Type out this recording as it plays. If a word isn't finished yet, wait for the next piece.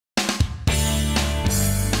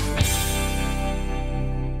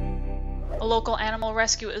local animal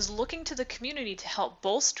rescue is looking to the community to help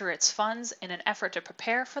bolster its funds in an effort to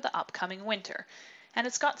prepare for the upcoming winter. And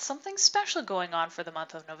it's got something special going on for the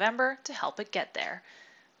month of November to help it get there.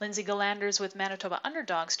 Lindsay Galanders with Manitoba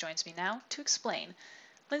Underdogs joins me now to explain.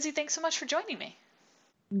 Lindsay, thanks so much for joining me.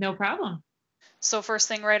 No problem. So first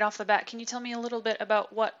thing right off the bat, can you tell me a little bit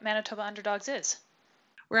about what Manitoba Underdogs is?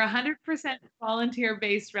 We're a 100%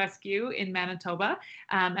 volunteer-based rescue in Manitoba,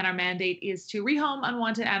 and our mandate is to rehome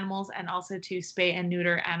unwanted animals and also to spay and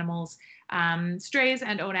neuter animals, strays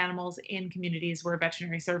and own animals in communities where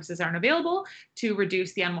veterinary services aren't available to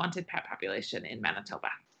reduce the unwanted pet population in Manitoba.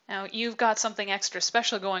 Now, you've got something extra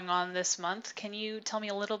special going on this month. Can you tell me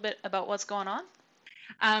a little bit about what's going on?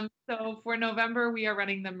 So for November, we are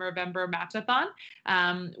running the MURvember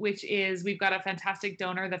Match-A-Thon, which is, we've got a fantastic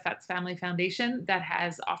donor, the Pups Family Foundation, that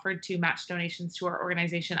has offered to match donations to our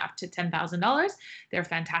organization up to $10,000. They're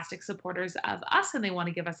fantastic supporters of us, and they want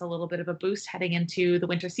to give us a little bit of a boost heading into the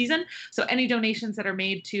winter season. So any donations that are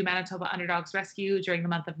made to Manitoba Underdogs Rescue during the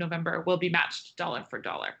month of November will be matched dollar for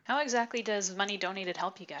dollar. How exactly does money donated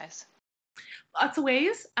help you guys? Lots of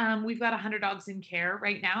ways. We've got 100 dogs in care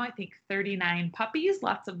right now. I think 39 puppies,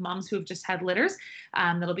 lots of moms who have just had litters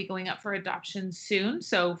that'll be going up for adoption soon.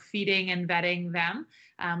 So feeding and vetting them.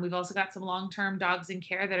 We've also got some long-term dogs in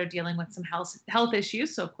care that are dealing with some health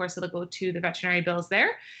issues. So of course it'll go to the veterinary bills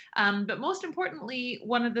there. But most importantly,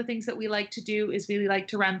 one of the things that we like to do is we like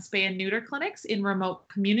to run spay and neuter clinics in remote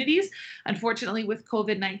communities. Unfortunately, with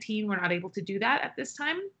COVID-19, we're not able to do that at this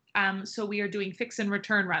time. So we are doing fix and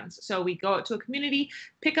return runs. So we go out to a community,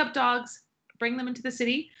 pick up dogs, bring them into the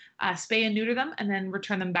city, spay and neuter them, and then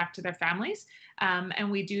return them back to their families.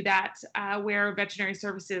 And we do that where veterinary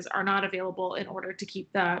services are not available in order to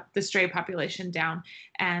keep the stray population down.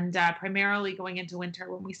 And primarily going into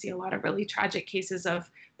winter when we see a lot of really tragic cases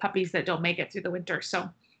of puppies that don't make it through the winter. So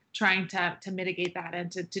trying to mitigate that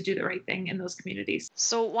and to do the right thing in those communities.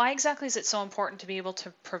 So why exactly is it so important to be able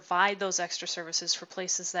to provide those extra services for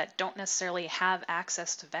places that don't necessarily have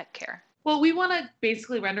access to vet care? Well, we want to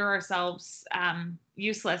basically render ourselves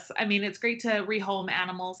useless. I mean, it's great to rehome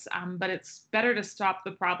animals, but it's better to stop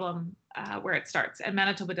the problem where it starts. And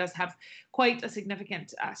Manitoba does have quite a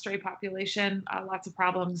significant stray population, lots of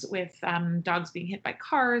problems with dogs being hit by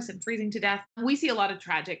cars and freezing to death. We see a lot of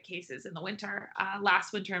tragic cases in the winter.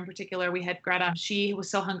 Last winter in particular, we had Greta. She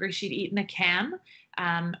was so hungry she'd eaten a can.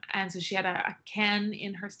 And so she had a can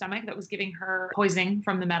in her stomach that was giving her poisoning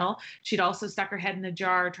from the metal. She'd also stuck her head in a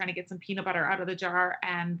jar trying to get some peanut butter out of the jar,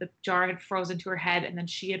 and the jar had frozen to her head, and then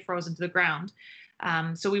she had frozen to the ground.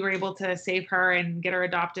 So we were able to save her and get her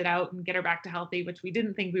adopted out and get her back to healthy, which we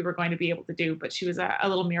didn't think we were going to be able to do, but she was a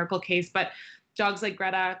little miracle case. But dogs like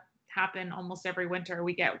Greta happen almost every winter.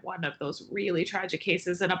 We get one of those really tragic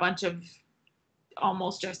cases and a bunch of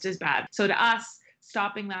almost just as bad. So to us,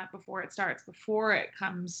 stopping that before it starts, before it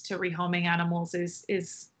comes to rehoming animals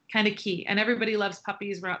is kind of key. And everybody loves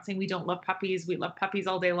puppies. We're not saying we don't love puppies. We love puppies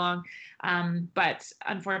all day long. But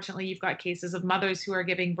unfortunately, you've got cases of mothers who are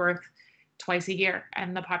giving birth twice a year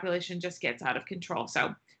and the population just gets out of control.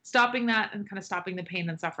 So stopping that and kind of stopping the pain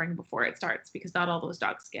and suffering before it starts, because not all those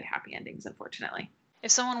dogs get happy endings, unfortunately. If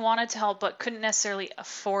someone wanted to help but couldn't necessarily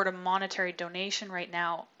afford a monetary donation right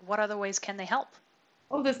now, what other ways can they help?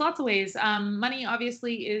 Oh, there's lots of ways. Money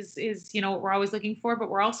obviously is what we're always looking for, but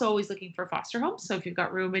we're also always looking for foster homes. So if you've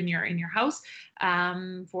got room in your house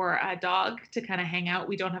for a dog to kind of hang out,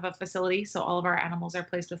 we don't have a facility, so all of our animals are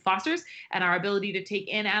placed with fosters, and our ability to take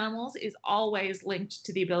in animals is always linked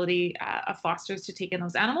to the ability of fosters to take in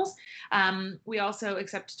those animals. We also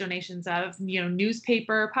accept donations of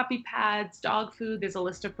newspaper, puppy pads, dog food. There's a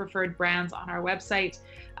list of preferred brands on our website.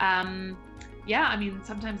 Yeah, I mean,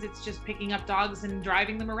 sometimes it's just picking up dogs and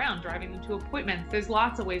driving them around, driving them to appointments. There's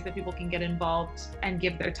lots of ways that people can get involved and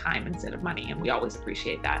give their time instead of money, and we always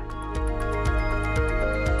appreciate that.